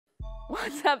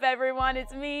What's up, everyone?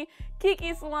 It's me,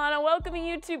 Kiki Solano, welcoming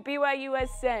you to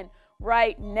BYUSN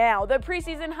right now. The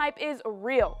preseason hype is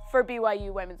real for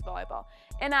BYU women's volleyball,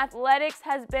 and athletics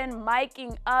has been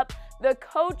miking up the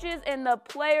coaches and the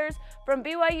players from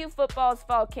BYU football's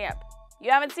fall camp.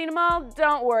 You haven't seen them all?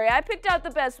 Don't worry, I picked out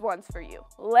the best ones for you.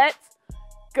 Let's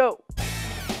go.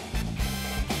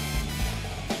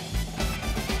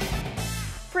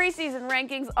 Preseason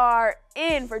rankings are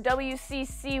in for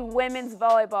WCC women's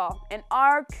volleyball, and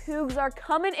our Cougs are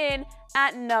coming in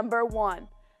at number one.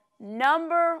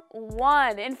 Number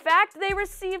one. In fact, they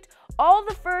received all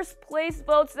the first place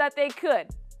votes that they could,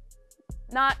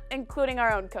 not including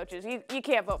our own coaches. You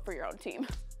can't vote for your own team.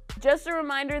 Just a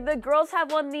reminder, the girls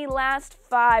have won the last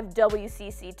 5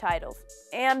 WCC titles,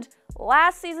 and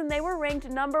last season they were ranked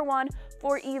number one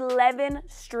for 11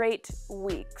 straight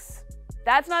weeks.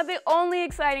 That's not the only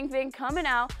exciting thing coming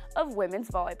out of women's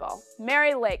volleyball.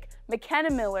 Mary Lake,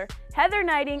 McKenna Miller, Heather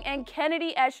Knighting, and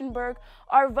Kennedy Eschenberg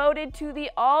are voted to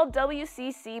the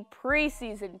All-WCC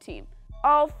preseason team,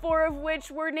 all 4 of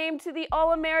which were named to the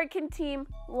All-American team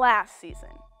last season.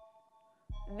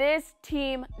 This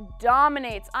team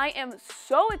dominates. I am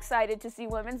so excited to see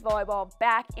women's volleyball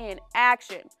back in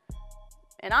action.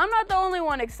 And I'm not the only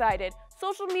one excited.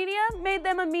 Social media made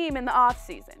them a meme in the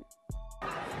off-season.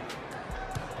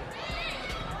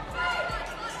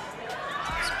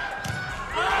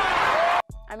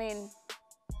 I mean,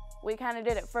 we kind of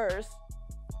did it first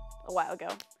a while ago.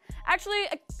 Actually,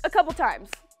 a couple times.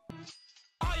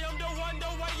 I am the one, the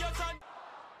way your son.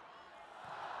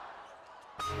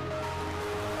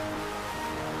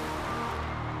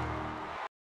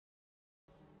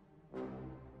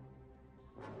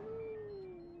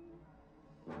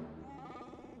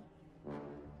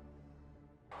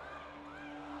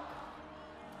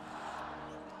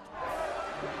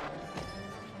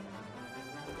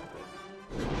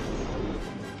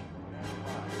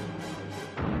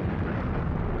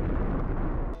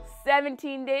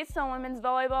 17 days till women's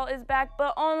volleyball is back,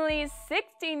 but only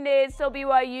 16 days till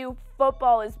BYU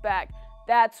football is back.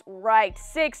 That's right,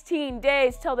 16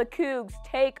 days till the Cougs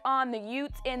take on the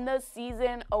Utes in the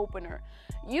season opener.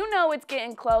 You know it's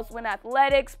getting close when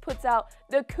athletics puts out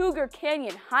the Cougar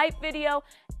Canyon hype video,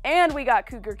 and we got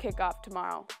Cougar kickoff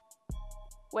tomorrow,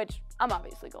 which I'm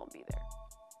obviously going to be there.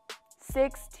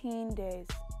 16 days.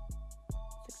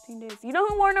 16 days. You know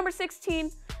who wore number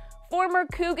 16? Former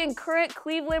Coug and current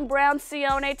Cleveland Brown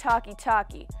Sione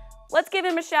Taki. Let's give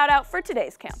him a shout out for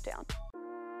today's countdown.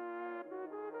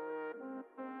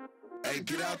 Hey,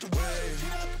 get out the way.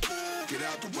 Get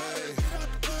out the way.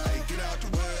 Hey, get out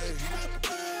the way.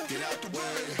 Get out the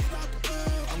way.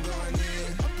 I'm going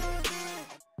in.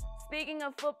 Speaking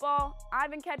of football,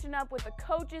 I've been catching up with the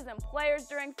coaches and players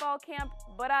during fall camp,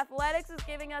 but athletics is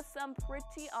giving us some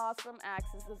pretty awesome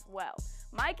axes as well,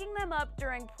 miking them up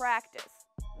during practice.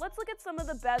 Let's look at some of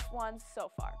the best ones so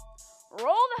far.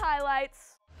 Roll the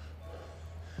highlights.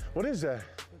 What is that?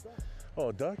 Oh,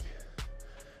 a duck?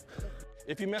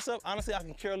 If you mess up, honestly, I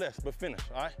can care less, but finish,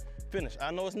 all right? Finish. I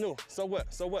know it's new. So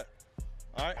what? So what?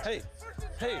 All right? Hey.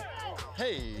 Hey.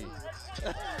 Hey.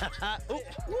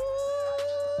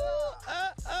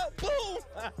 Boom.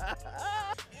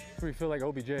 Pretty feel like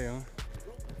OBJ, huh?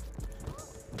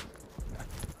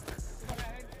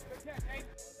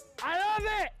 I love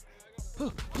it!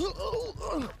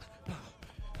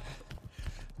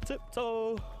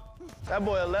 Tiptoe. That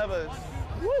boy 11.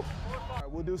 Woo! All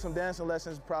right, we'll do some dancing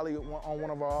lessons probably on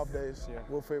one of our off days. Yeah.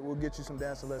 We'll get you some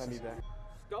dancing lessons.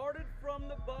 Started from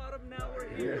the bottom, now we're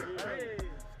here. Yeah. Hey.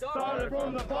 Started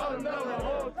from the bottom, now the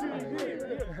whole team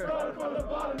here. Started from the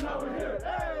bottom, now we're here.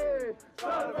 Hey!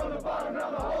 Started from the bottom, now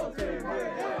the whole team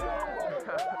here.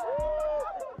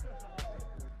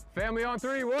 Family on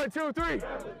 3, 1, 2, 3.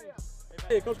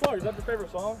 Hey, Coach Clark, is that your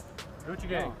favorite song? Gucci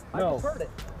Gang. No. I just heard it.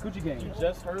 Gucci Gang. You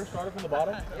just heard Started from the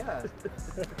bottom? Yeah.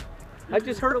 I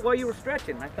just heard it while you were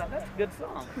stretching. I thought that's a good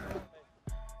song.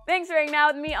 Thanks for hanging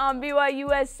out with me on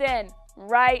BYUSN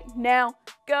right now.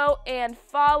 Go and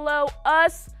follow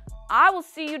us. I will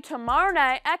see you tomorrow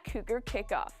night at Cougar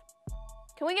Kickoff.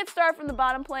 Can we get started from the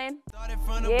bottom playing?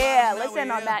 Yeah, let's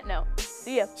end on that note.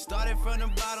 See ya. Started from the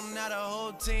bottom, now the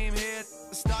whole team here.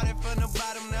 Started from the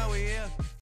bottom, now we're here.